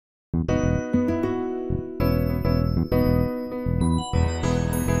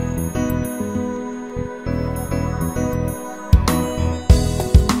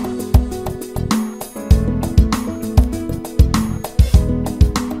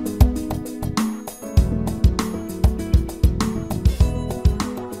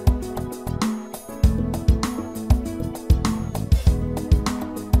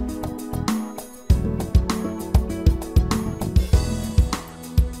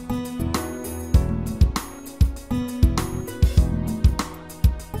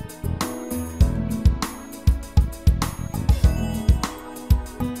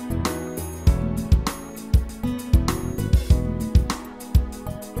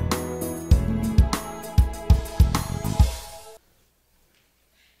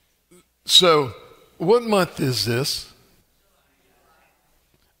So what month is this?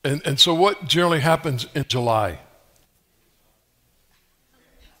 And so what generally happens in July?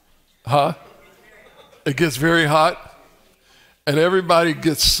 Huh? It gets very hot, and everybody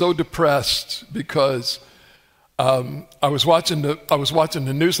gets so depressed because I was watching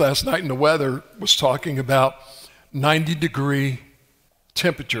the news last night, and the weather was talking about 90-degree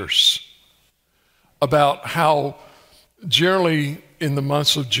temperatures, about how generally in the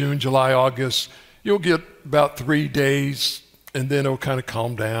months of June, July, August, you'll get about 3 days, and then it'll kind of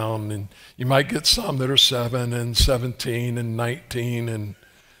calm down, and you might get some that are 7 and 17 and 19, and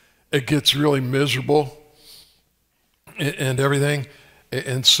it gets really miserable and everything.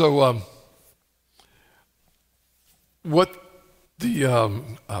 And so what the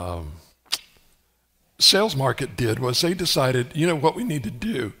sales market did was they decided, you know, what we need to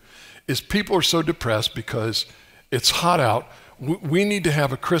do is people are so depressed because it's hot out. We need to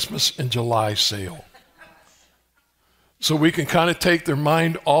have a Christmas in July sale. So we can kind of take their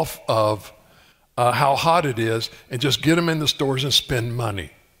mind off of how hot it is and just get them in the stores and spend money,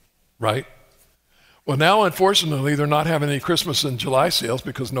 right? Well, now, unfortunately, they're not having any Christmas in July sales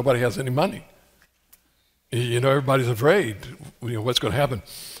because nobody has any money. You know, everybody's afraid, you know, what's going to happen.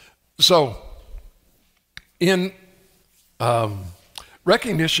 So in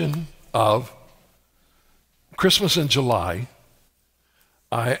recognition of Christmas in July,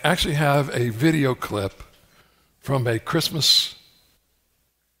 I actually have a video clip from a Christmas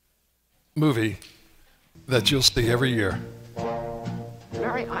movie that you'll see every year.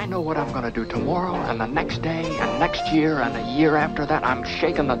 Mary, I know what I'm going to do tomorrow and the next day and next year and the year after that. I'm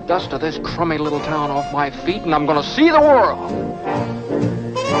shaking the dust of this crummy little town off my feet, and I'm going to see the world.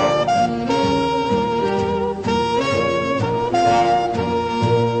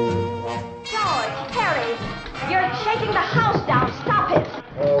 George, Terry, you're shaking the house down. Stop it.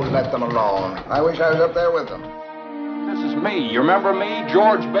 Oh, let them alone. I wish I was up there with them. This is me. You remember me?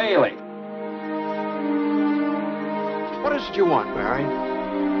 George Bailey. What is it you want, Mary?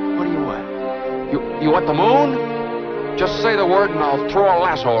 What do you want? You want the moon? Just say the word and I'll throw a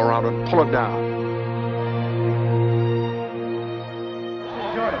lasso around it and pull it down.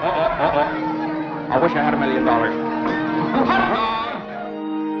 I wish I had $1 million.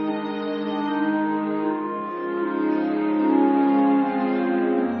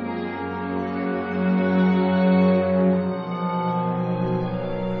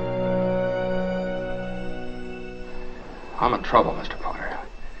 I'm in trouble, Mr. Potter.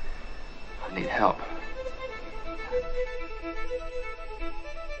 I need help.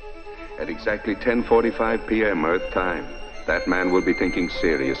 At exactly 10:45 p.m. Earth time, that man will be thinking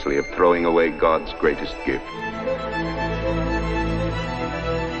seriously of throwing away God's greatest gift.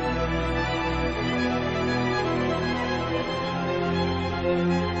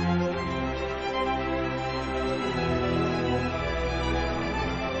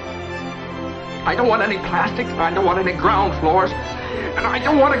 I don't want any plastic, I don't want any ground floors, and I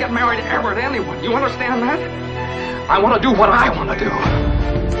don't want to get married ever to anyone. You understand that? I want to do what I want to do.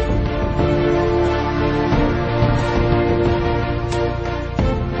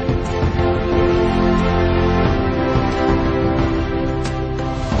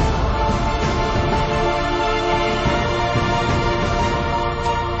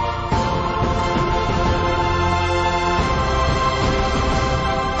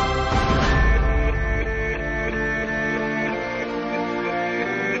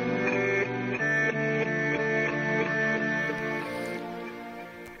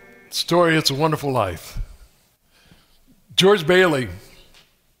 Story, It's a Wonderful Life. George Bailey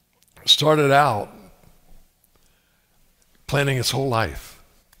started out planning his whole life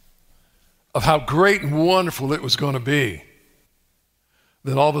of how great and wonderful it was going to be.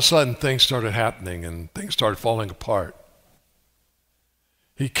 Then all of a sudden things started happening and things started falling apart.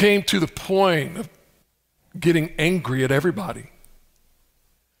 He came to the point of getting angry at everybody,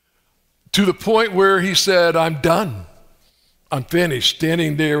 to the point where he said, I'm done. I'm finished,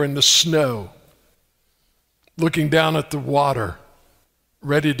 standing there in the snow, looking down at the water,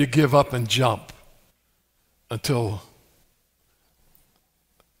 ready to give up and jump, until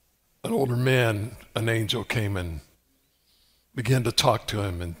an older man, an angel, came and began to talk to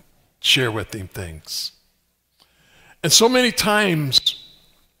him and share with him things. And so many times,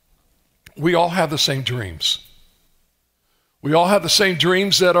 we all have the same dreams. We all have the same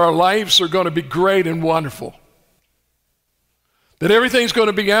dreams that our lives are going to be great and wonderful, that everything's going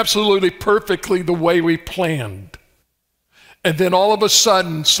to be absolutely perfectly the way we planned. And then all of a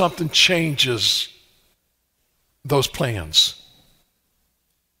sudden, something changes those plans.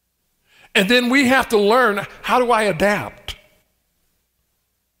 And then we have to learn, how do I adapt?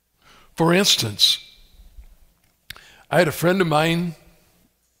 For instance, I had a friend of mine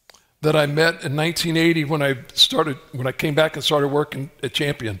that I met in 1980 when I came back and started working at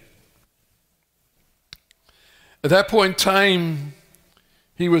Champion. At that point in time,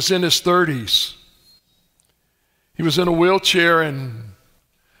 he was in his 30s. He was in a wheelchair, and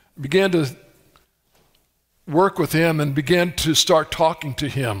began to work with him and began to start talking to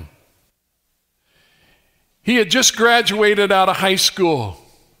him. He had just graduated out of high school,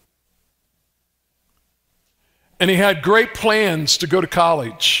 and he had great plans to go to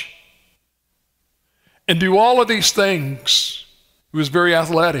college and do all of these things. He was very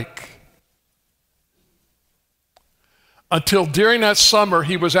athletic. Until during that summer,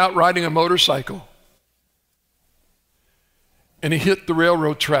 he was out riding a motorcycle, and he hit the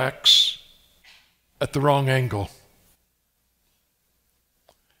railroad tracks at the wrong angle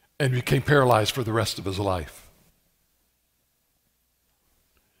and became paralyzed for the rest of his life.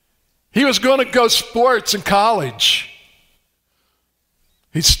 He was going to go sports in college.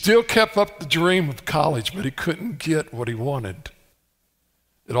 He still kept up the dream of college, but he couldn't get what he wanted.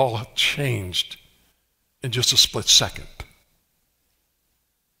 It all changed in just a split second.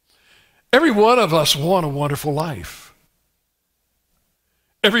 Every one of us want a wonderful life.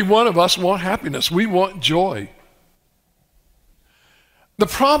 Every one of us want happiness. We want joy. The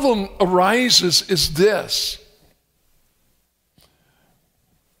problem arises is this.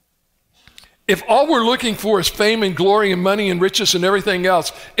 If all we're looking for is fame and glory and money and riches and everything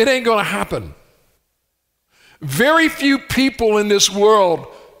else, it ain't going to happen. Very few people in this world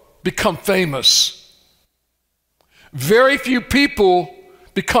become famous. Very few people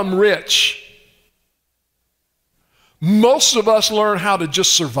become rich. Most of us learn how to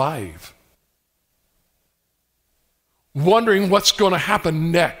just survive, wondering what's going to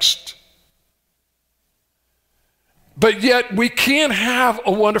happen next. But yet we can have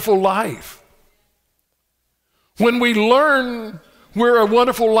a wonderful life when we learn where a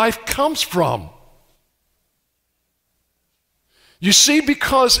wonderful life comes from. You see,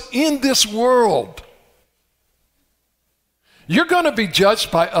 because in this world, you're going to be judged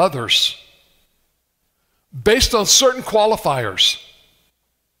by others based on certain qualifiers.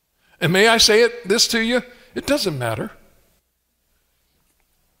 And may I say this to you? It doesn't matter.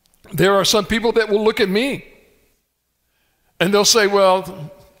 There are some people that will look at me and they'll say,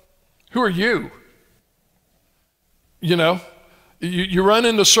 well, who are you? You know, you run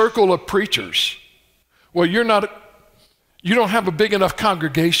in the circle of preachers. Well, you don't have a big enough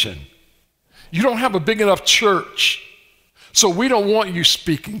congregation. You don't have a big enough church. So we don't want you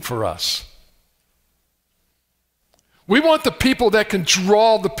speaking for us. We want the people that can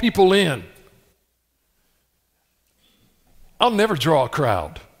draw the people in. I'll never draw a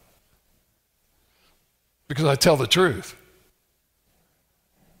crowd because I tell the truth.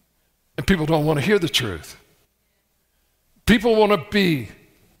 And people don't want to hear the truth. People want to be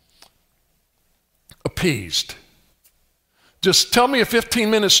appeased. Just tell me a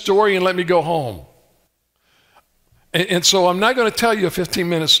 15-minute story and let me go home. And so I'm not going to tell you a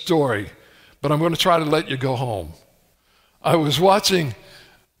 15-minute story, but I'm going to try to let you go home. I was watching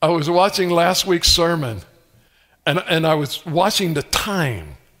last week's sermon, and I was watching the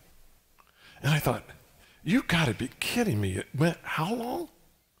time, and I thought, you got to be kidding me. It went how long?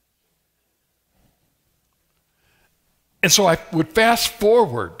 And so I would fast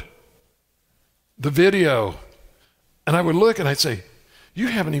forward the video, and I would look and I'd say, you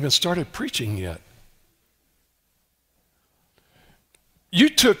haven't even started preaching yet. You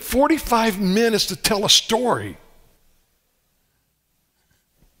took 45 minutes to tell a story.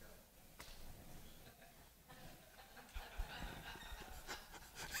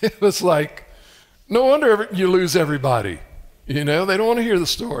 It was like, no wonder you lose everybody. You know, they don't want to hear the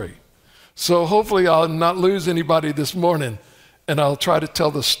story. So hopefully I'll not lose anybody this morning, and I'll try to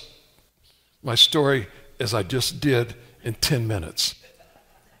tell my story as I just did in 10 minutes.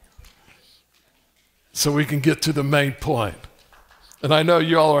 So we can get to the main point. And I know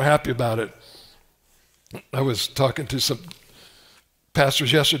you all are happy about it. I was talking to some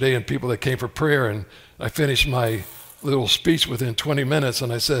pastors yesterday and people that came for prayer, and I finished my little speech within 20 minutes,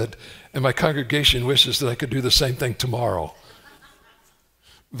 and I said, and my congregation wishes that I could do the same thing tomorrow.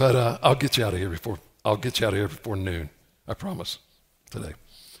 But I'll get you out of here before noon. I promise today.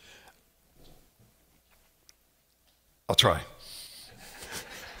 I'll try.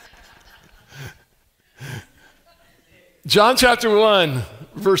 John chapter 1,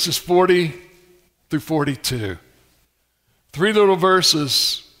 verses 40 through 42. 3 little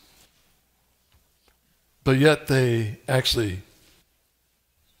verses, but yet they actually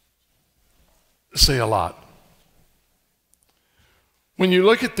say a lot. When you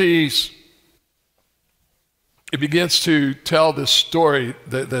look at these, it begins to tell this story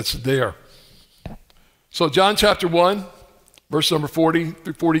that's there. So John chapter 1, verse number 40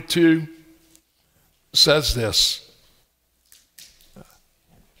 through 42 says this.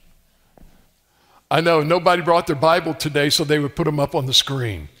 I know nobody brought their Bible today, so they would put them up on the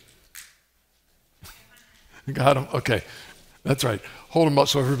screen. Got them? Okay, that's right. Hold them up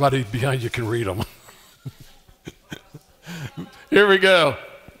so everybody behind you can read them. Here we go.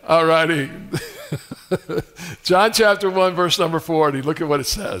 All righty. John chapter 1, verse number 40. Look at what it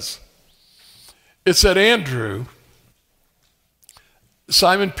says. It said, Andrew,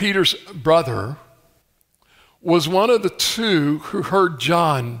 Simon Peter's brother, was one of the two who heard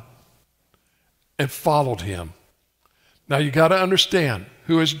John and followed him. Now you got to understand,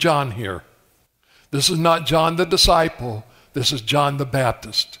 who is John here? This is not John the disciple. This is John the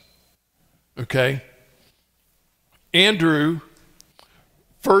Baptist. Okay? Andrew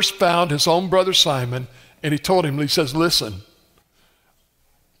first found his own brother Simon, and he told him, he says, listen,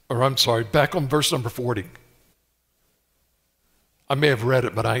 or I'm sorry, back on verse number 40. I may have read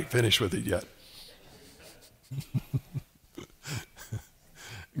it, but I ain't finished with it yet.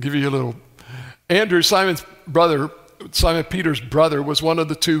 Give you a little. Andrew, Simon's brother, Simon Peter's brother, was one of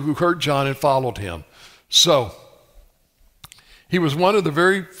the two who heard John and followed him. So, he was one of the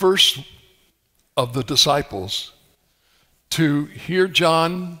very first of the disciples to hear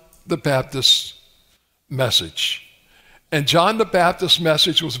John the Baptist's message. And John the Baptist's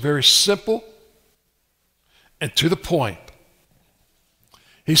message was very simple and to the point.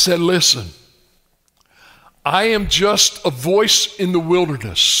 He said, listen, I am just a voice in the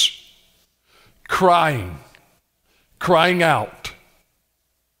wilderness, crying out.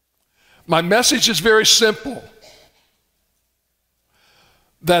 My message is very simple,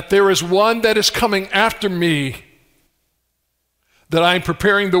 that there is one that is coming after me that I am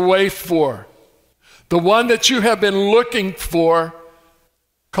preparing the way for, the one that you have been looking for,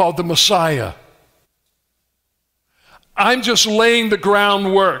 called the Messiah. I'm just laying the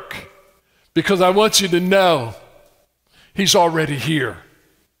groundwork because I want you to know he's already here.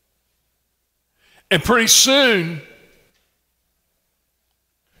 And pretty soon,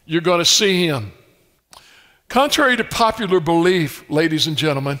 you're going to see him. Contrary to popular belief, ladies and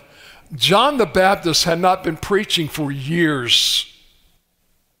gentlemen, John the Baptist had not been preaching for years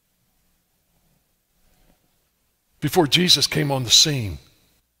before Jesus came on the scene.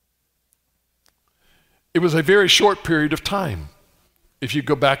 It was a very short period of time, if you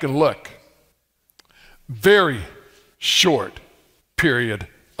go back and look. Very short period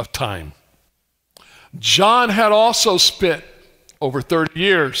of time. John had also spent over 30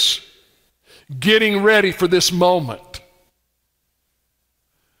 years getting ready for this moment.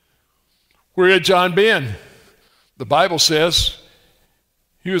 Where had John been? The Bible says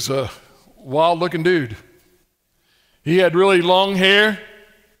he was a wild-looking dude. He had really long hair,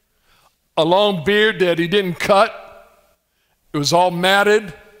 a long beard that he didn't cut. It was all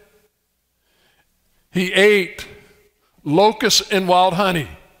matted. He ate locusts and wild honey.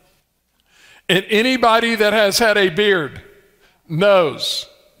 And anybody that has had a beard knows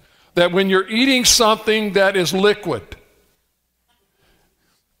that when you're eating something that is liquid,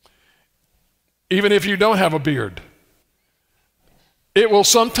 even if you don't have a beard, it will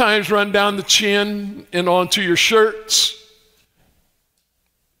sometimes run down the chin and onto your shirts,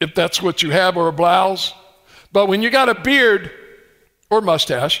 if that's what you have, or a blouse. But when you got a beard or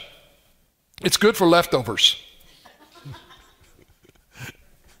mustache, it's good for leftovers.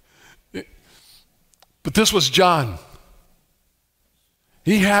 But this was John.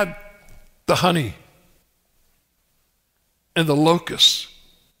 He had the honey and the locusts.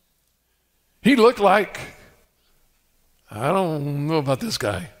 He looked like, I don't know about this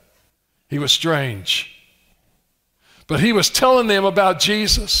guy. He was strange. But he was telling them about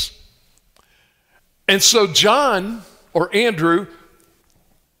Jesus. And so John, or Andrew,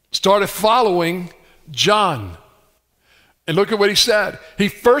 started following John. And look at what he said. He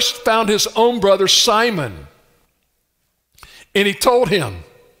first found his own brother Simon. And he told him,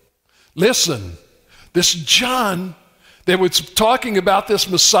 listen, this John that was talking about this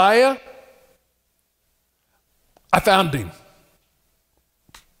Messiah, I found him.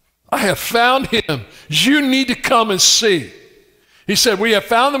 I have found him. You need to come and see. He said, we have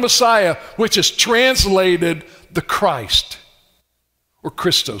found the Messiah, which is translated the Christ, or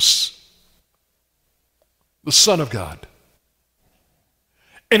Christos, the Son of God.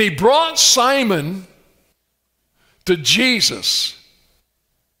 And he brought Simon to Jesus.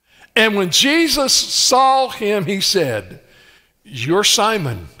 And when Jesus saw him, he said, you're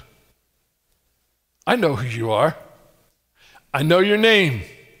Simon. I know who you are. I know your name.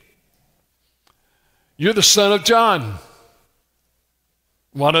 You're the son of John,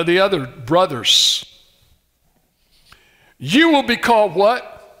 one of the other brothers. You will be called what?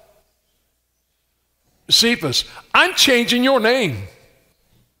 Cephas. I'm changing your name,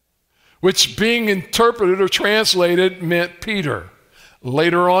 which being interpreted or translated meant Peter.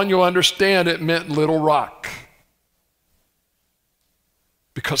 Later on, you'll understand it meant little rock,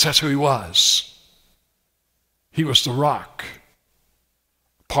 because that's who he was. He was the rock,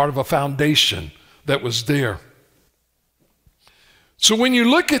 part of a foundation that was there. So when you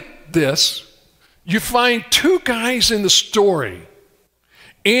look at this, you find two guys in the story,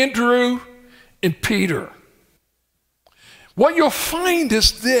 Andrew and Peter. What you'll find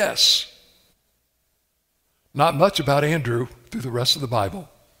is this: not much about Andrew through the rest of the Bible.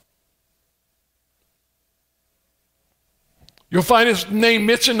 You'll find his name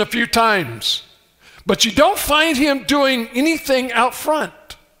mentioned a few times, but you don't find him doing anything out front.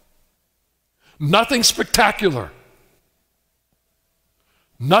 Nothing spectacular.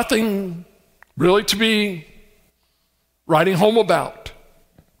 Nothing really to be writing home about.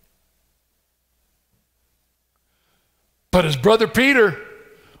 But his brother Peter,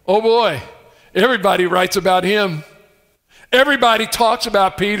 oh boy, everybody writes about him. Everybody talks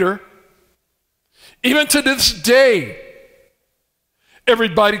about Peter. Even to this day,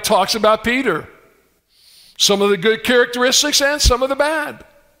 everybody talks about Peter. Some of the good characteristics and some of the bad.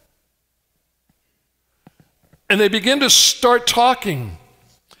 And they begin to start talking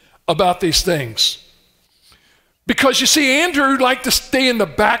about these things. Because you see, Andrew liked to stay in the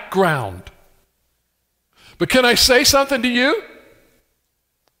background. But can I say something to you?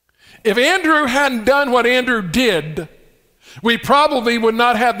 If Andrew hadn't done what Andrew did, we probably would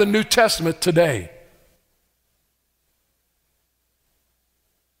not have the New Testament today.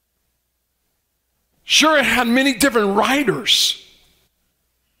 Sure, it had many different writers.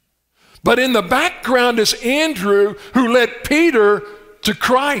 But in the background is Andrew, who led Peter to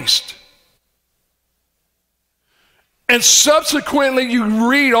Christ. And subsequently, you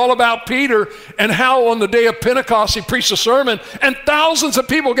read all about Peter and how on the day of Pentecost he preached a sermon and thousands of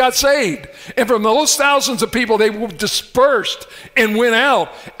people got saved. And from those thousands of people, they were dispersed and went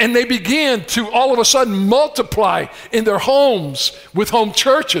out. And they began to all of a sudden multiply in their homes with home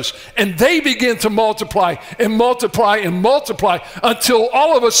churches. And they began to multiply and multiply and multiply until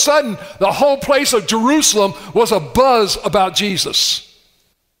all of a sudden the whole place of Jerusalem was abuzz about Jesus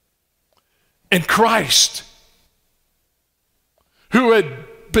and Christ, who had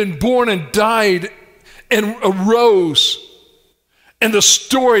been born and died and arose, and the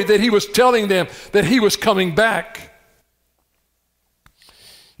story that he was telling them that he was coming back.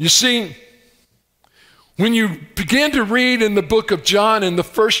 You see, when you begin to read in the book of John in the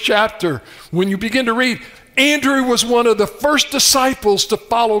first chapter, when you begin to read, Andrew was one of the first disciples to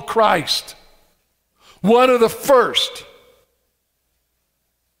follow Christ. One of the first.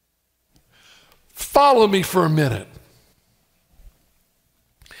 Follow me for a minute.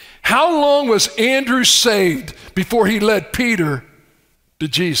 How long was Andrew saved before he led Peter to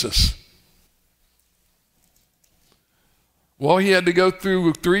Jesus? Well, he had to go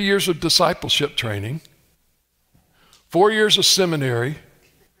through 3 years of discipleship training, 4 years of seminary,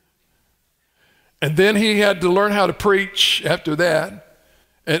 and then he had to learn how to preach after that,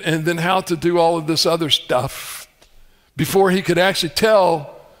 and then how to do all of this other stuff before he could actually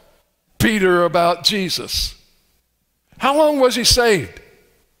tell Peter about Jesus. How long was he saved?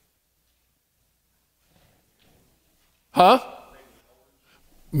 Huh?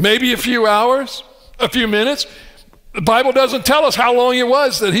 Maybe a few hours, a few minutes. The Bible doesn't tell us how long it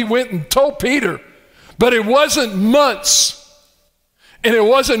was that he went and told Peter, but it wasn't months, and it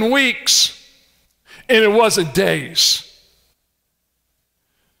wasn't weeks, and it wasn't days,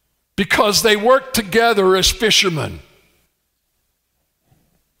 because they worked together as fishermen.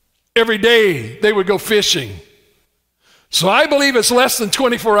 Every day they would go fishing. So I believe it's less than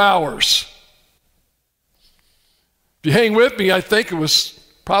 24 hours. If you hang with me, I think it was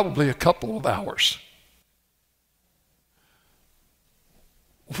probably a couple of hours.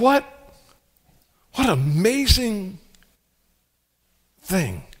 What amazing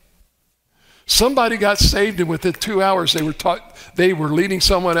thing. Somebody got saved, and within 2 hours they were leading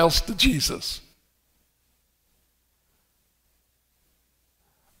someone else to Jesus.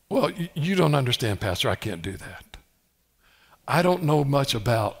 Well, you don't understand, Pastor. I can't do that. I don't know much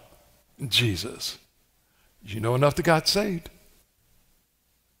about Jesus. You know enough that got saved.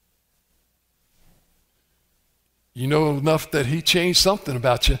 You know enough that he changed something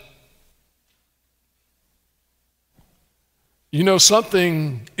about you. You know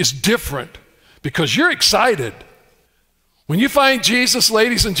something is different because you're excited When you find Jesus,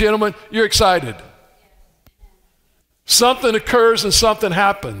 ladies and gentlemen, you're excited. Something occurs and something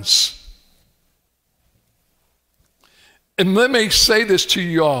happens. And let me say this to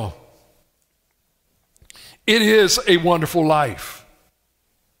you all. It is a wonderful life.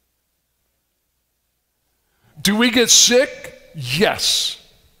 Do we get sick? Yes.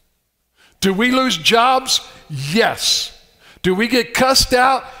 Do we lose jobs? Yes. Do we get cussed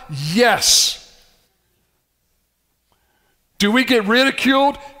out? Yes. Do we get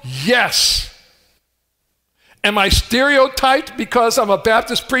ridiculed? Yes. Am I stereotyped because I'm a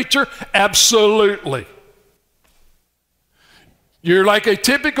Baptist preacher? Absolutely. You're like a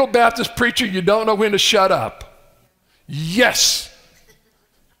typical Baptist preacher, you don't know when to shut up. Yes.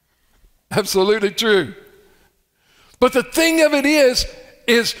 Absolutely true. But the thing of it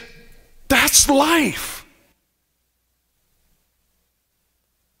is that's life.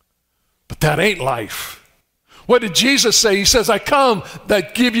 But that ain't life. What did Jesus say? He says, I come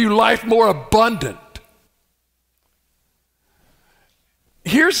that give you life more abundant.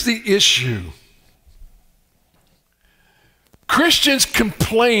 Here's the issue. Christians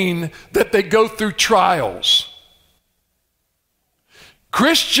complain that they go through trials.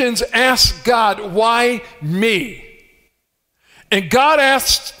 Christians ask God, why me? And God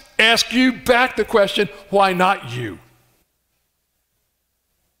asks you back the question, why not you?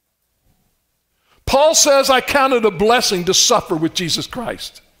 Paul says, I count it a blessing to suffer with Jesus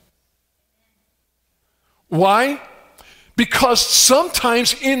Christ. Why? Because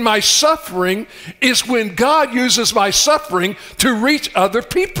sometimes in my suffering is when God uses my suffering to reach other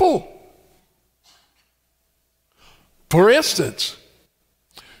people. For instance,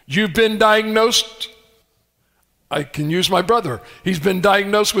 you've been diagnosed, I can use my brother. He's been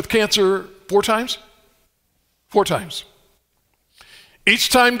diagnosed with cancer 4 times? 4 times. Each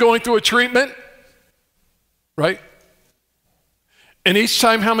time going through a treatment, right? And each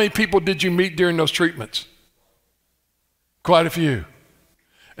time, how many people did you meet during those treatments? Quite a few.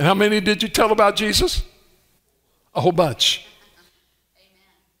 And how many did you tell about Jesus? A whole bunch. Amen.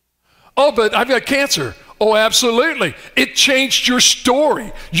 Oh, but I've got cancer. Oh, absolutely. It changed your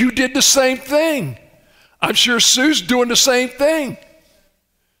story. You did the same thing. I'm sure Sue's doing the same thing.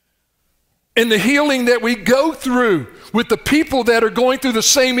 And the healing that we go through with the people that are going through the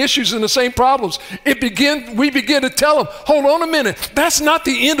same issues and the same problems, we begin to tell them, hold on a minute, that's not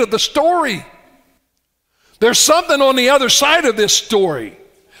the end of the story. There's something on the other side of this story.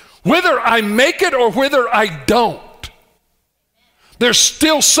 Whether I make it or whether I don't, there's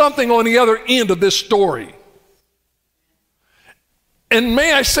still something on the other end of this story. And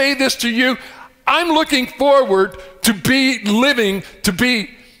may I say this to you, I'm looking forward to be living to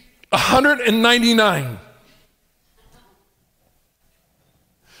be 199.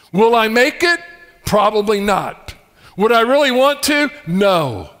 Will I make it? Probably not. Would I really want to?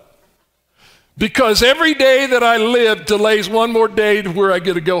 No. Because every day that I live delays one more day to where I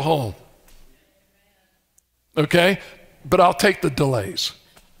get to go home. Okay? But I'll take the delays.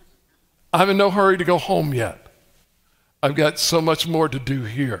 I'm in no hurry to go home yet. I've got so much more to do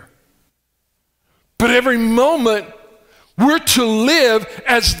here. But every moment, we're to live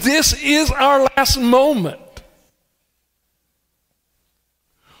as this is our last moment.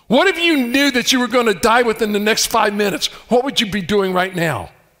 What if you knew that you were going to die within the next 5 minutes? What would you be doing right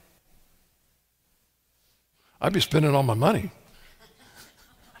now? I'd be spending all my money.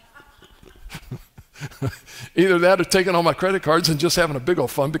 Either that or taking all my credit cards and just having a big old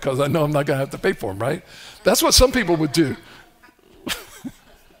fun because I know I'm not going to have to pay for them, right? That's what some people would do.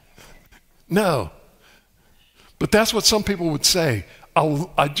 No. But that's what some people would say.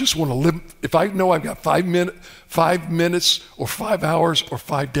 I just want to live. If I know I've got 5 minutes or 5 hours or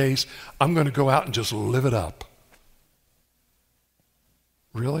 5 days, I'm going to go out and just live it up.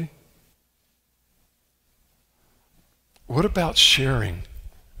 Really? What about sharing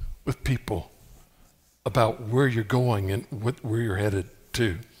with people about where you're going and where you're headed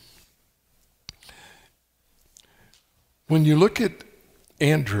to? When you look at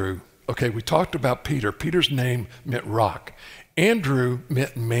Andrew, okay, we talked about Peter. Peter's name meant rock. Andrew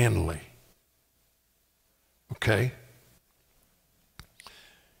meant manly. Okay?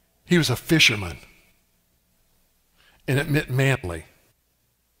 He was a fisherman, and it meant manly.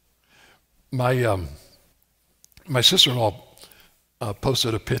 My sister-in-law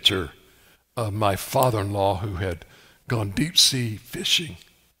posted a picture of my father-in-law who had gone deep sea fishing,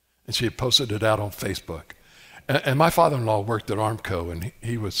 and she had posted it out on Facebook. And my father-in-law worked at Armco, and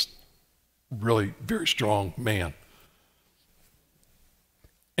he was really very strong man.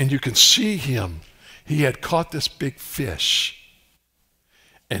 And you can see him. He had caught this big fish,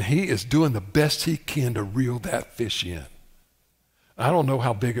 and he is doing the best he can to reel that fish in. I don't know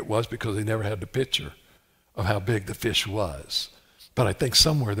how big it was because they never had the picture of how big the fish was. But I think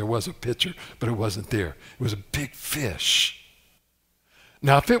somewhere there was a picture, but it wasn't there. It was a big fish.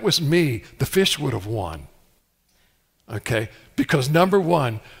 Now, if it was me, the fish would have won. Okay? Because number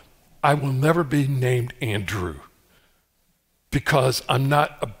one, I will never be named Andrew because I'm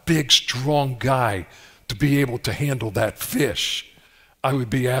not a big, strong guy to be able to handle that fish. I would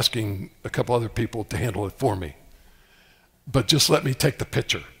be asking a couple other people to handle it for me. But just let me take the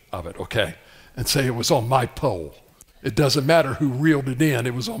picture of it, okay? And say it was on my pole. It doesn't matter who reeled it in,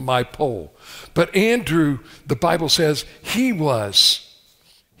 it was on my pole. But Andrew, the Bible says, he was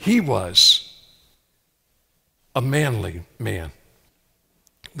a manly man.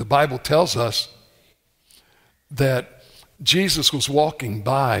 The Bible tells us that Jesus was walking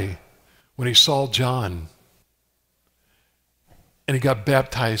by when he saw John and he got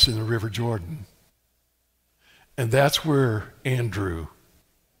baptized in the River Jordan. And that's where Andrew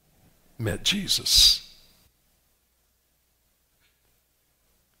met Jesus.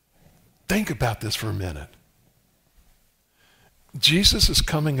 Think about this for a minute. Jesus is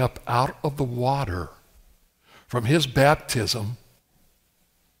coming up out of the water from his baptism,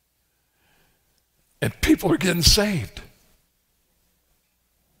 and people are getting saved.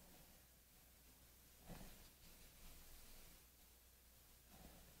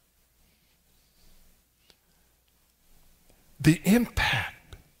 The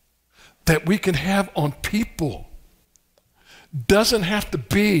impact that we can have on people doesn't have to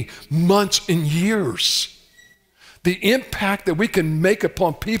be months and years. The impact that we can make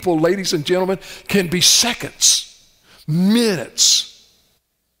upon people, ladies and gentlemen, can be seconds, minutes.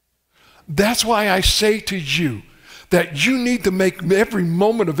 That's why I say to you that you need to make every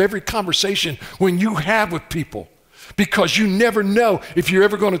moment of every conversation when you have with people, because you never know if you're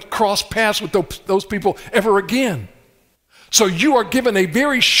ever going to cross paths with those people ever again. So you are given a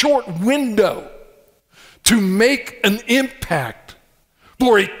very short window to make an impact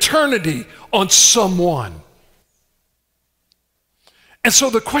for eternity on someone. And so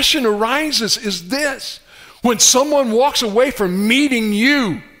the question arises is this: when someone walks away from meeting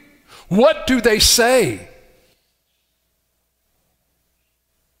you, what do they say?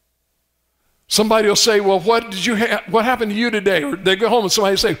 Somebody will say, well, what happened to you today? Or they go home and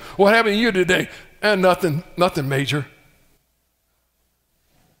somebody will say, what happened to you today? And nothing major.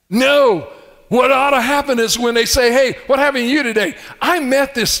 No, what ought to happen is when they say, hey, what happened to you today? I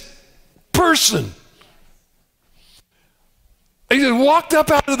met this person. They just walked up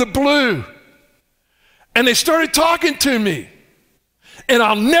out of the blue and they started talking to me. And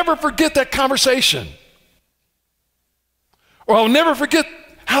I'll never forget that conversation. Or I'll never forget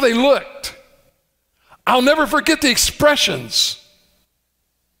how they looked. I'll never forget the expressions.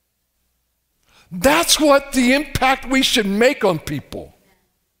 That's what the impact we should make on people.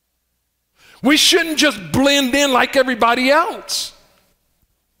 We shouldn't just blend in like everybody else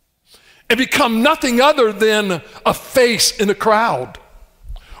and become nothing other than a face in a crowd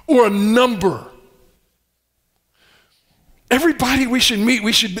or a number. Everybody we should meet,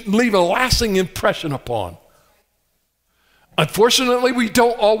 we should leave a lasting impression upon. Unfortunately, we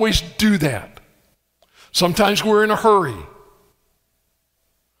don't always do that. Sometimes we're in a hurry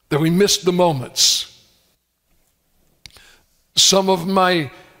that we miss the moments. Some of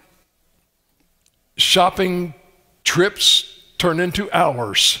my shopping trips turn into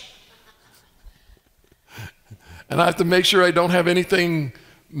hours. And I have to make sure I don't have anything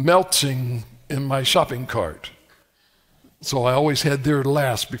melting in my shopping cart. So I always head there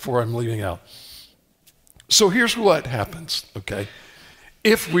last before I'm leaving out. So here's what happens, okay?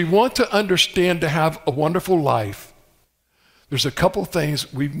 If we want to understand to have a wonderful life, there's a couple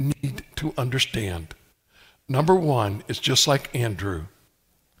things we need to understand. Number one is just like Andrew.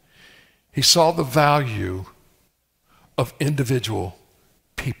 He saw the value of individual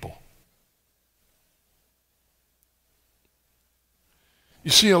people.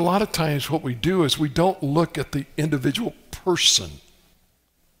 You see, a lot of times what we do is we don't look at the individual person.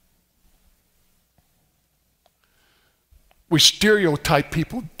 We stereotype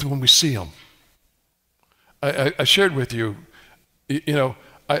people when we see them. I shared with you,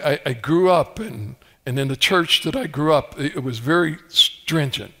 I grew up, and in the church that I grew up, it was very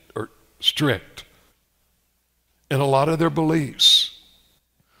stringent or strict in a lot of their beliefs.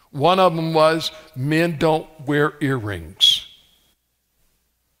 One of them was men don't wear earrings.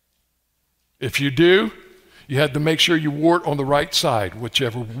 If you do, you had to make sure you wore it on the right side,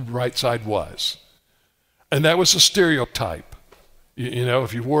 whichever right side was. And that was a stereotype.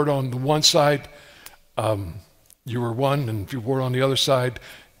 If you wore it on the one side, you were one, and if you wore it on the other side,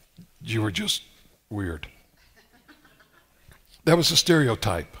 you were just weird. That was a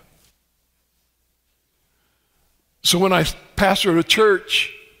stereotype. So when I pastored a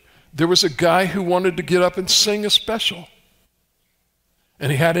church, there was a guy who wanted to get up and sing a special.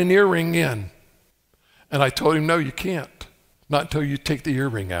 And he had an earring in. And I told him, no, you can't. Not until you take the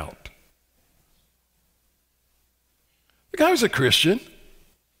earring out. The guy was a Christian.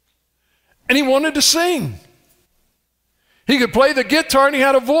 And he wanted to sing. He could play the guitar and he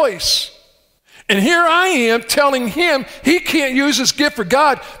had a voice. And here I am telling him he can't use his gift for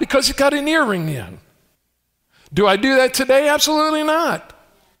God because he's got an earring in. Do I do that today? Absolutely not.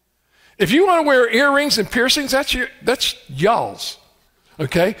 If you want to wear earrings and piercings, that's y'all's.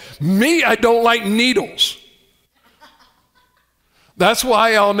 Okay? Me, I don't like needles. That's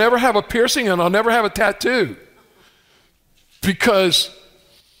why I'll never have a piercing and I'll never have a tattoo. Because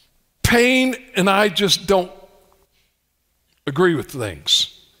pain and I just don't agree with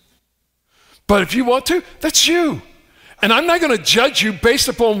things. But if you want to, that's you. And I'm not going to judge you based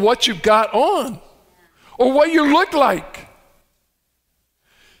upon what you've got on or what you look like.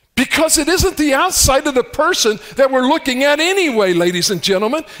 Because it isn't the outside of the person that we're looking at anyway, ladies and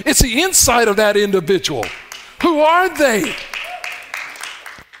gentlemen. It's the inside of that individual. Who are they?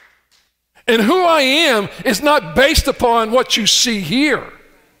 And who I am is not based upon what you see here.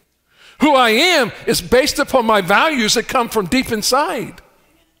 Who I am is based upon my values that come from deep inside.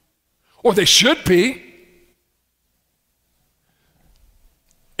 Or they should be.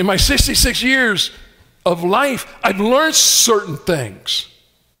 In my 66 years of life, I've learned certain things.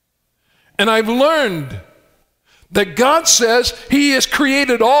 And I've learned that God says He has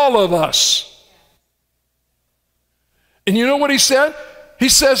created all of us. And you know what He said? He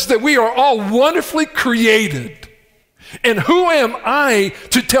says that we are all wonderfully created. And who am I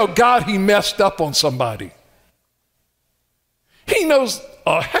to tell God He messed up on somebody? He knows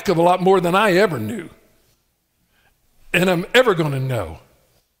a heck of a lot more than I ever knew. And I'm ever going to know.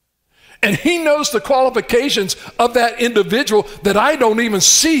 And He knows the qualifications of that individual that I don't even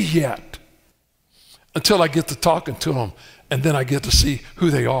see yet. Until I get to talking to them, and then I get to see who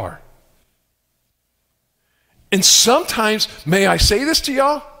they are. And sometimes, may I say this to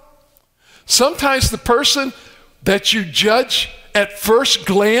y'all? Sometimes the person that you judge at first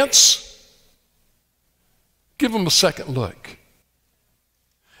glance, give them a second look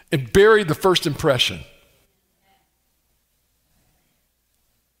and bury the first impression.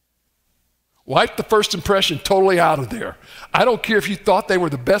 Wipe the first impression totally out of there. I don't care if you thought they were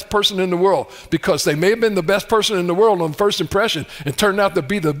the best person in the world, because they may have been the best person in the world on first impression and turned out to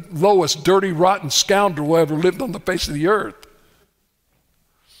be the lowest, dirty, rotten scoundrel who ever lived on the face of the earth.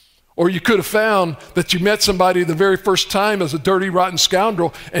 Or you could have found that you met somebody the very first time as a dirty, rotten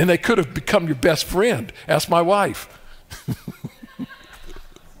scoundrel, and they could have become your best friend. Ask my wife.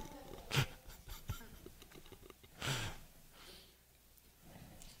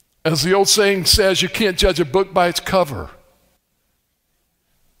 As the old saying says, you can't judge a book by its cover.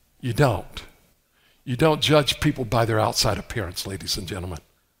 You don't. You don't judge people by their outside appearance, ladies and gentlemen.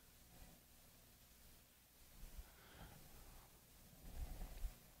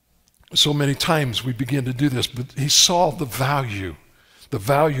 So many times we begin to do this, but He saw the value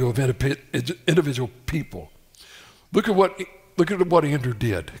of individual people. Look at what Andrew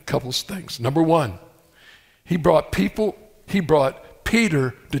did. A couple of things. Number one, he brought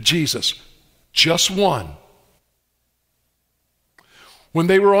Peter to Jesus. Just one. When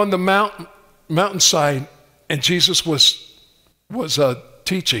they were on the mountainside and Jesus was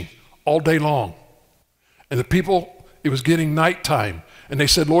teaching all day long, and the people, it was getting nighttime, and they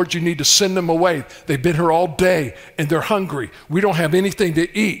said, Lord, you need to send them away. They've been here all day and they're hungry. We don't have anything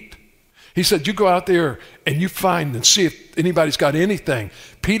to eat. He said, you go out there and you find and see if anybody's got anything.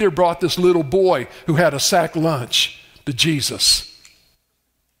 Peter brought this little boy who had a sack lunch to Jesus.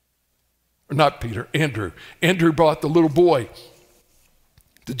 Or not Peter, Andrew. Andrew brought the little boy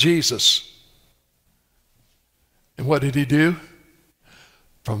to Jesus. And what did he do?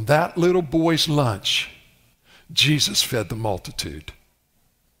 From that little boy's lunch, Jesus fed the multitude.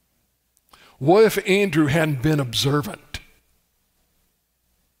 What if Andrew hadn't been observant?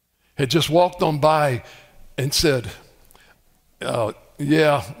 Had just walked on by and said, oh,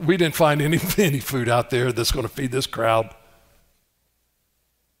 yeah, we didn't find any food out there that's going to feed this crowd.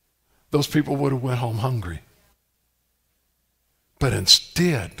 Those people would have went home hungry. But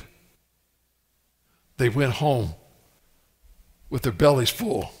instead, they went home with their bellies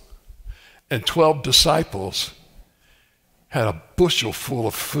full. And 12 disciples had a bushel full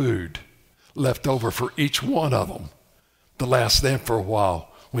of food left over for each one of them to last them for a while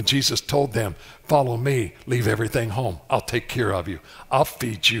when Jesus told them, follow me, leave everything home. I'll take care of you. I'll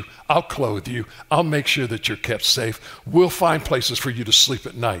feed you. I'll clothe you. I'll make sure that you're kept safe. We'll find places for you to sleep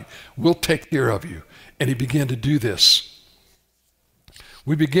at night. We'll take care of you. And he began to do this.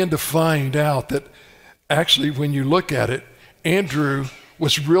 We begin to find out that actually, when you look at it, Andrew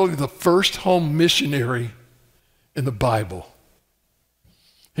was really the first home missionary in the Bible.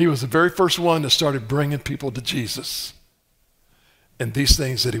 He was the very first one that started bringing people to Jesus and these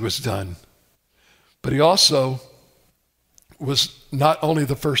things that he was done. But he also was not only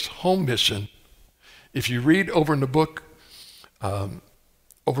the first home mission. If you read over in the book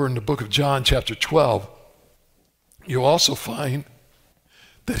of John, chapter 12, you'll also find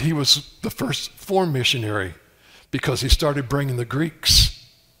that he was the first foreign missionary because he started bringing the Greeks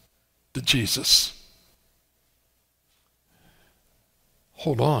to Jesus.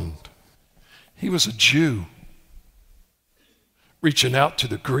 Hold on. He was a Jew reaching out to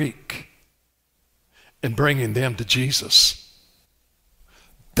the Greek and bringing them to Jesus.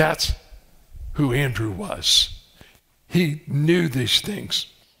 That's who Andrew was. He knew these things.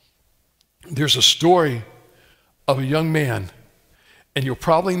 There's a story of a young man, and you'll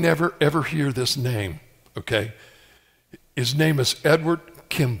probably never ever hear this name, okay? His name is Edward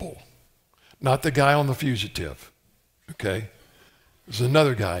Kimball, not the guy on The Fugitive, okay? There's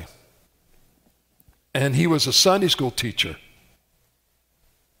another guy. And he was a Sunday school teacher.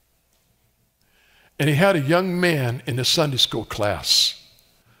 And he had a young man in his Sunday school class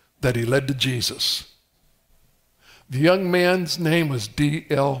that he led to Jesus. The young man's name was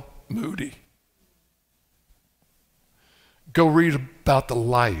D.L. Moody. Go read about the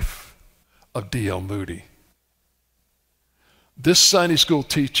life of D.L. Moody. This Sunday school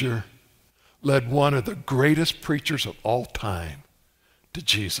teacher led one of the greatest preachers of all time to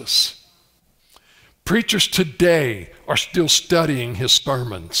Jesus. Preachers today are still studying his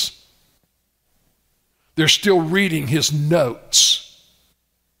sermons. They're still reading his notes.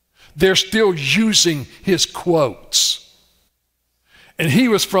 They're still using his quotes. And he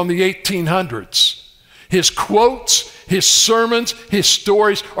was from the 1800s. His quotes, his sermons, his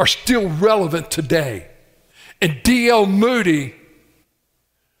stories are still relevant today. And D.L. Moody,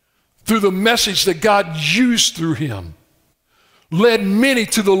 through the message that God used through him, led many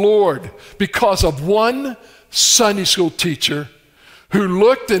to the Lord because of one Sunday school teacher who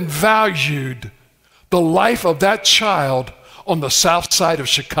looked and valued the life of that child on the south side of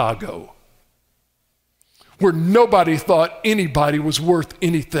Chicago, where nobody thought anybody was worth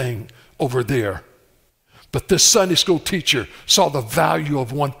anything over there. But this Sunday school teacher saw the value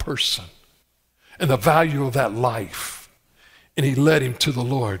of one person and the value of that life, and he led him to the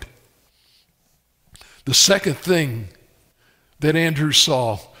Lord. The second thing that Andrew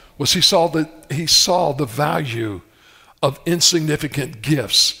saw was he saw the value of insignificant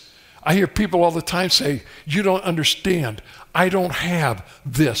gifts. I hear people all the time say, you don't understand. I don't have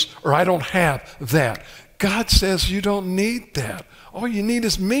this, or I don't have that. God says you don't need that. All you need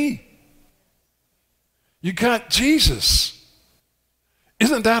is me. You got Jesus.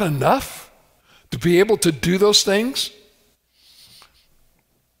 Isn't that enough to be able to do those things?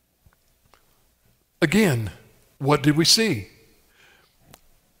 Again, what did we see?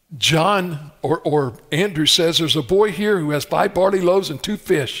 John or Andrew says there's a boy here who has 5 barley loaves and 2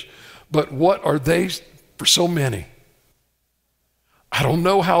 fish, but what are they for so many? I don't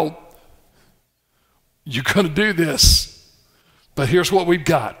know how you're going to do this, but here's what we've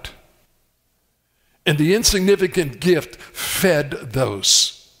got. And the insignificant gift fed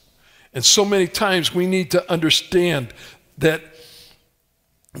those. And so many times we need to understand that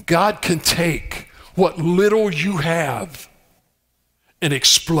God can take what little you have and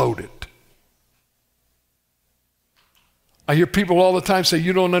explode it. I hear people all the time say,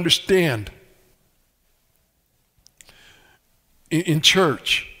 you don't understand. In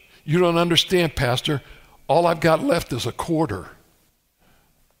church, you don't understand, Pastor. All I've got left is a quarter.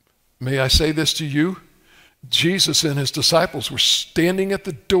 May I say this to you? Jesus and his disciples were standing at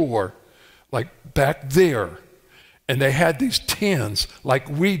the door, like back there, and they had these tins like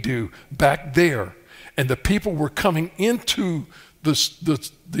we do back there. And the people were coming into the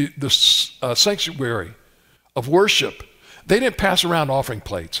sanctuary of worship. They didn't pass around offering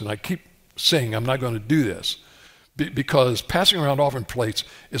plates. And I keep saying I'm not going to do this because passing around offering plates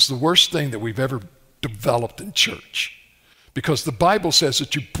is the worst thing that we've ever developed in church. Because the Bible says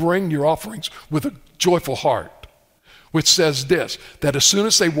that you bring your offerings with a joyful heart, which says this, that as soon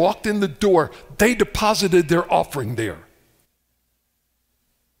as they walked in the door, they deposited their offering there.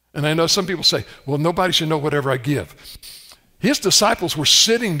 And I know some people say, well, nobody should know whatever I give. His disciples were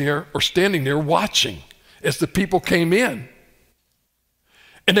sitting there or standing there watching as the people came in.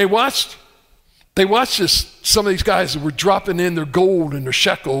 And they watched this, some of these guys that were dropping in their gold and their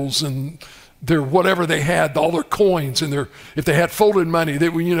shekels and their whatever they had, all their coins and if they had folded money, they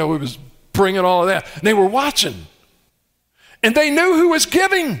were, it was bringing all of that. And they were watching. And they knew who was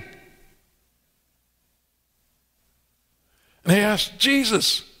giving. And they asked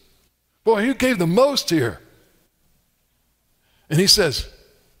Jesus, boy, who gave the most here? And he says,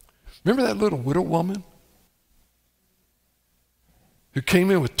 remember that little widow woman who came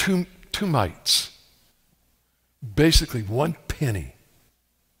in with two mites, basically 1 penny.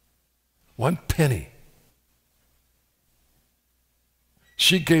 1 penny.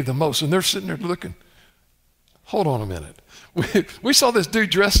 She gave the most. And they're sitting there looking. Hold on a minute. We saw this dude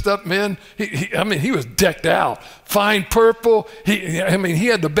dressed up, man. He was decked out. Fine purple. He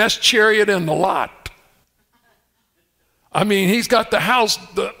had the best chariot in the lot. He's got the house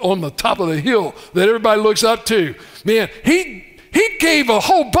on the top of the hill that everybody looks up to. Man, he gave a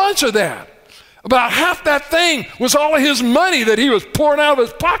whole bunch of that. About half that thing was all of his money that he was pouring out of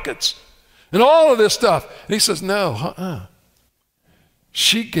his pockets and all of this stuff. And he says, no,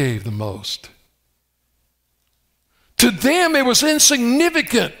 she gave the most. To them, it was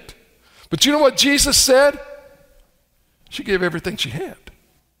insignificant. But you know what Jesus said? She gave everything she had.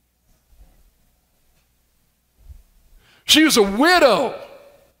 She was a widow.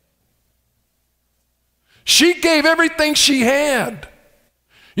 She gave everything she had.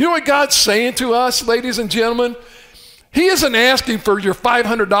 You know what God's saying to us, ladies and gentlemen? He isn't asking for your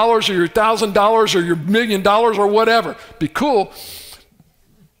 $500 or your $1,000 or your $1 million or whatever. Be cool.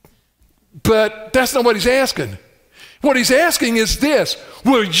 But that's not what he's asking. What he's asking is this: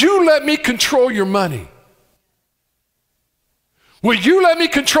 will you let me control your money? Will you let me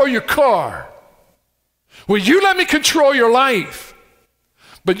control your car? Will you let me control your life?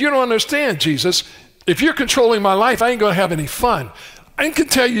 But you don't understand, Jesus. If you're controlling my life, I ain't going to have any fun. I can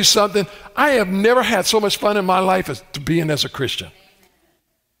tell you something. I have never had so much fun in my life as being as a Christian.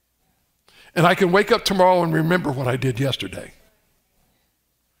 And I can wake up tomorrow and remember what I did yesterday.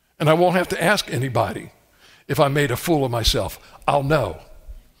 And I won't have to ask anybody if I made a fool of myself. I'll know.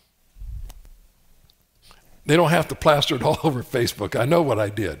 They don't have to plaster it all over Facebook. I know what I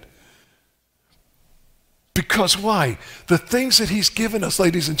did. Because why? The things that he's given us,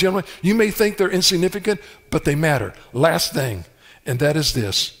 ladies and gentlemen, you may think they're insignificant, but they matter. Last thing, and that is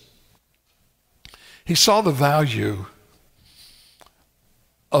this. He saw the value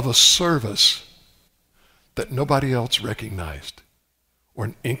of a service that nobody else recognized, or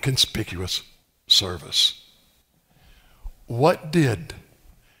an inconspicuous service. What did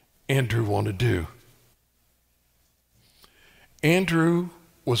Andrew want to do? Andrew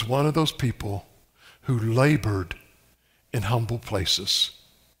was one of those people who labored in humble places.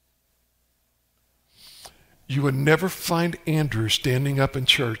 You would never find Andrew standing up in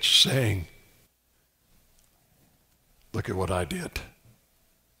church saying, look at what I did.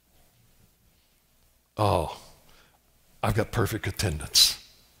 Oh, I've got perfect attendance.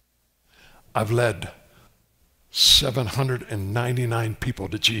 I've led 799 people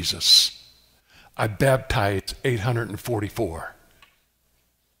to Jesus. I baptized 844.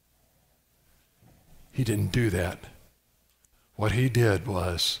 He didn't do that. What he did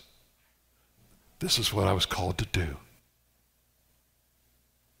was, this is what I was called to do.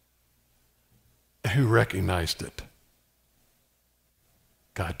 And who recognized it?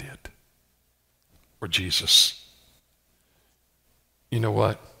 God did. Or Jesus. You know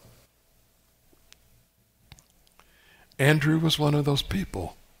what? Andrew was one of those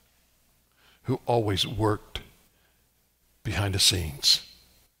people who always worked behind the scenes.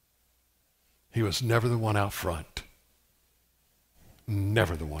 He was never the one out front.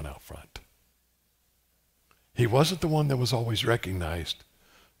 Never the one out front. He wasn't the one that was always recognized,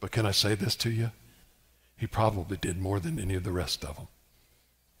 but can I say this to you? He probably did more than any of the rest of them.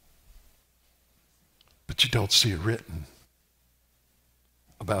 But you don't see it written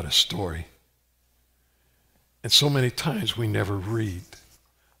about his story. And so many times we never read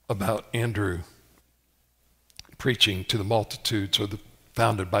about Andrew preaching to the multitudes or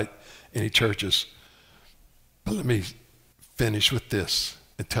founded by any churches. But let me finish with this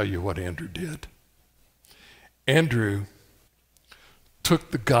and tell you what Andrew did. Andrew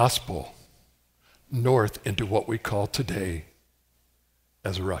took the gospel north into what we call today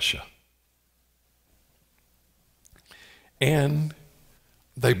as Russia. And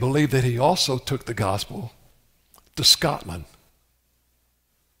they believe that he also took the gospel to Scotland.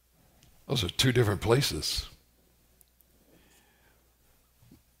 Those are two different places.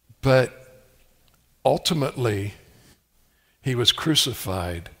 But ultimately, he was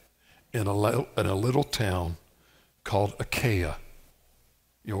crucified in a little town called Achaia.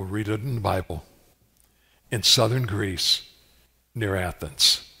 You'll read it in the Bible. In southern Greece, near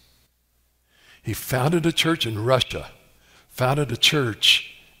Athens. He founded a church in Russia, founded a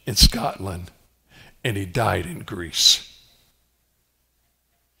church in Scotland, and he died in Greece.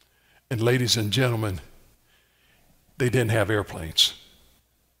 And ladies and gentlemen, they didn't have airplanes.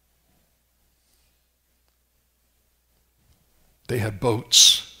 They had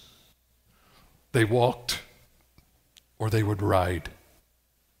boats. They walked or they would ride.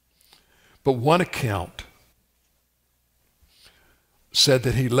 But one account said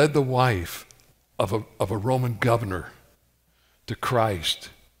that he led the wife of a Roman governor to Christ.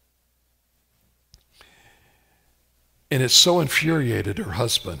 And it so infuriated her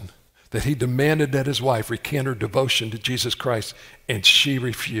husband that he demanded that his wife recant her devotion to Jesus Christ, and she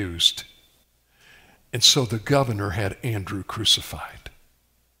refused. And so the governor had Andrew crucified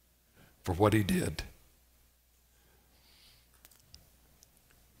for what he did.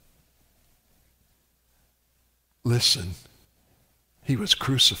 Listen, he was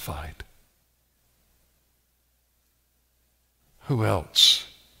crucified. Who else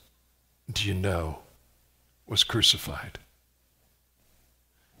do you know was crucified?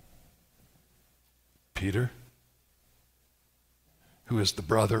 Peter, who is the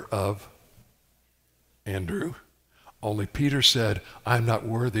brother of Andrew. Only Peter said, I'm not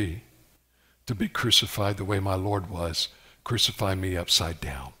worthy to be crucified the way my Lord was. Crucify me upside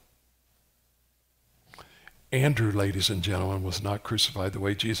down. Andrew, ladies and gentlemen, was not crucified the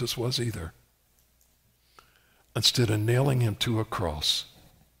way Jesus was either. Instead of nailing him to a cross,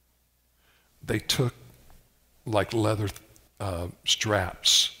 they took like leather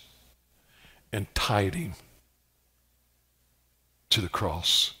straps and tied him to the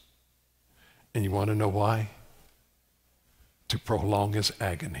cross. And you want to know why? To prolong his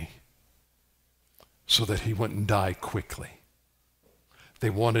agony so that he wouldn't die quickly. They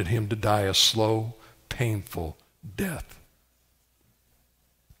wanted him to die a slow, painful death.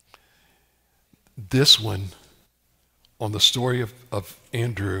 This one, on the story of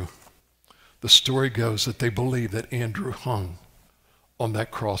Andrew, the story goes that they believe that Andrew hung on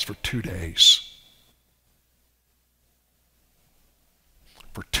that cross for 2 days.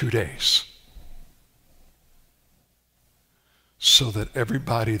 For 2 days. So that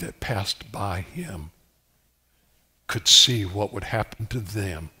everybody that passed by him could see what would happen to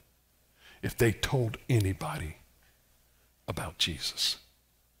them if they told anybody about Jesus.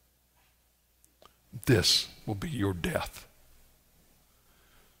 This will be your death.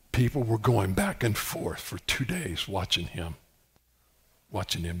 People were going back and forth for 2 days watching him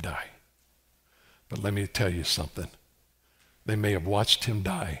die. But let me tell you something. They may have watched him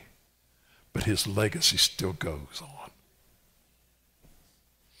die, but his legacy still goes on.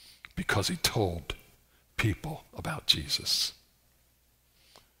 Because he told people about Jesus.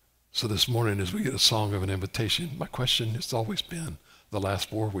 So this morning, as we get a song of an invitation, my question has always been the last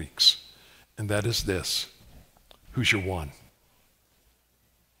 4 weeks, and that is this: who's your one?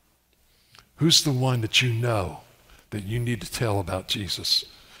 Who's the one that you know that you need to tell about Jesus?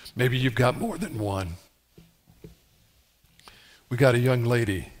 Maybe you've got more than one. We got a young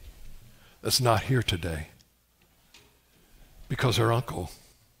lady that's not here today because her uncle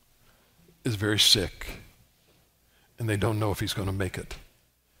is very sick and they don't know if he's going to make it.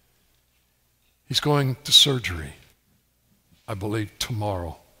 He's going to surgery, I believe,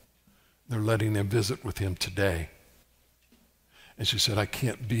 tomorrow. They're letting them visit with him today. And she said, I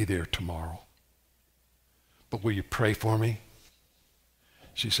can't be there tomorrow. But will you pray for me?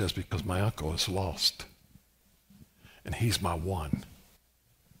 She says, because my uncle is lost. And he's my one.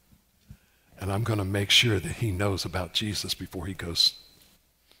 And I'm going to make sure that he knows about Jesus before he goes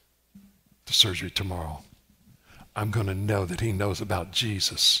to surgery tomorrow. I'm going to know that he knows about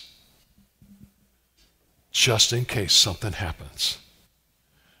Jesus just in case something happens.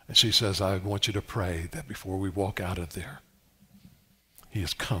 And she says, I want you to pray that before we walk out of there, he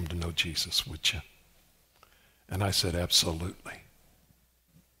has come to know Jesus, would you? And I said, absolutely.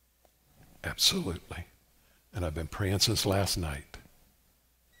 Absolutely. And I've been praying since last night.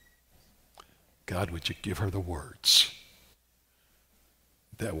 God, would you give her the words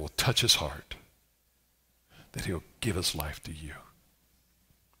that will touch his heart, that he'll give his life to you.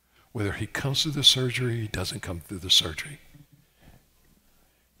 Whether he comes through the surgery, he doesn't come through the surgery.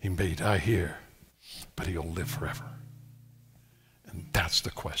 He may die here, but he'll live forever. And that's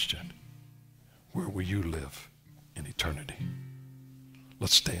the question. Where will you live in eternity?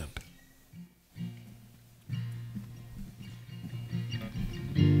 Let's stand.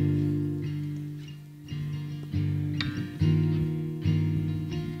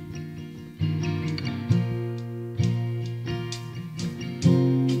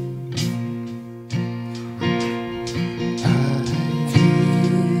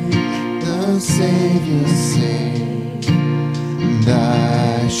 Savior, save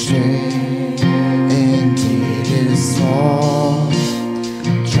thy shame. Indeed is small,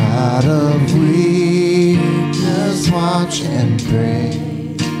 child of weakness, watch and pray.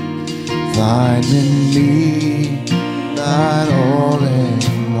 Find in me thine all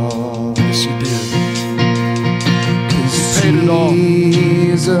in all. Yes, he did. He paid it all.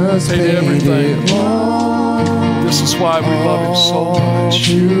 Jesus Paid everything. it all. This is why we love him so much.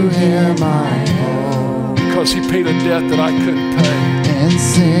 To hear my hope. Because he paid a debt that I couldn't pay. And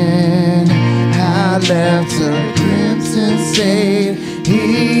sin had left a crimson stain.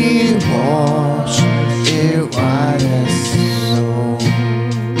 He washed it white as snow.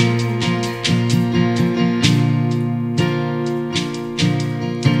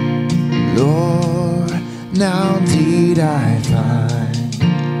 Lord, now indeed I find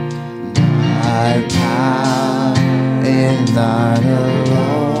my power in thine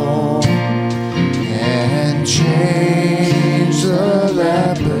alone, and change the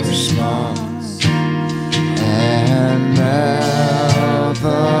leper's spots and melt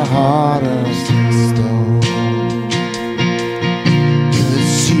the heart of stone.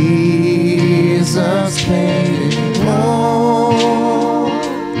 'Cause Jesus paid it all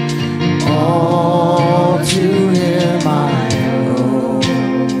to him I owe,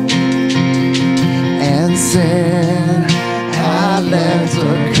 and sin had left a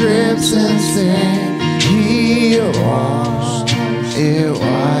crimson stain. He washed it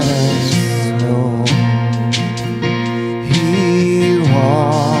white as snow. He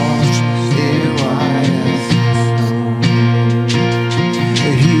washed it white as snow.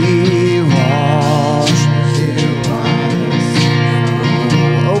 He washed it white as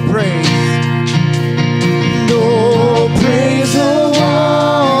snow. Oh, praise. Oh, praise the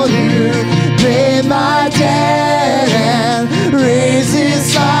one who paid my debt and raised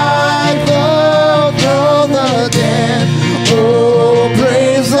his life up from the dead. Oh,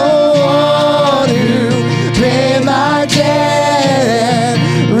 praise the one who paid my debt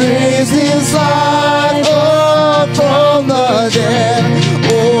and raised his life up from the dead.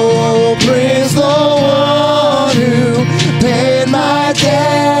 Oh, praise the one who paid my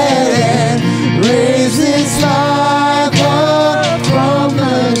debt and raised his life up from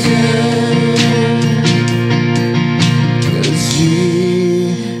the dead. 'Cause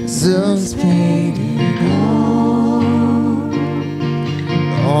Jesus paid it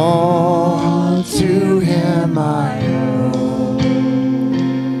all to him I owe,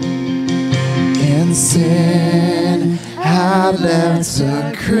 and sin had left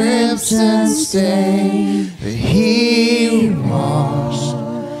a crimson stain, but he washed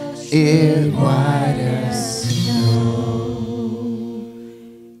it white as snow.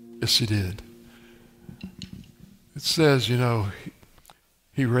 Yes, he did. It says, you know,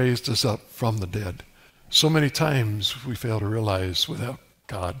 he raised us up from the dead. So many times we fail to realize without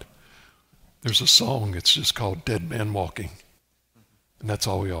God, there's a song, it's just called Dead Man Walking. And that's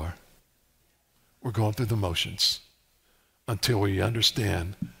all we are. We're going through the motions until we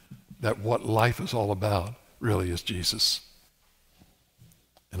understand that what life is all about really is Jesus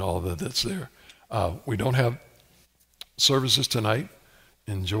and all that's there. We don't have services tonight.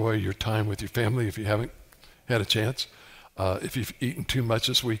 Enjoy your time with your family if you haven't had a chance. If you've eaten too much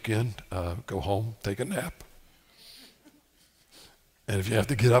this weekend, go home, take a nap. And if you have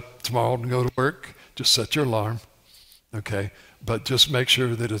to get up tomorrow and go to work, just set your alarm, okay? But just make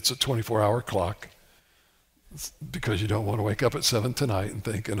sure that it's a 24-hour clock, because you don't want to wake up at 7 tonight and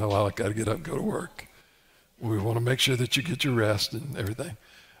thinking, oh, well, I got to get up and go to work. We want to make sure that you get your rest and everything,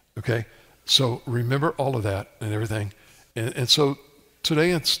 okay? So remember all of that and everything. And so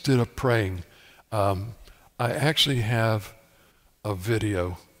today, instead of praying, I actually have a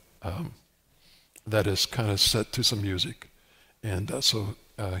video that is kind of set to some music. And so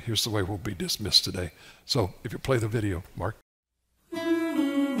here's the way we'll be dismissed today. So if you play the video, Mark.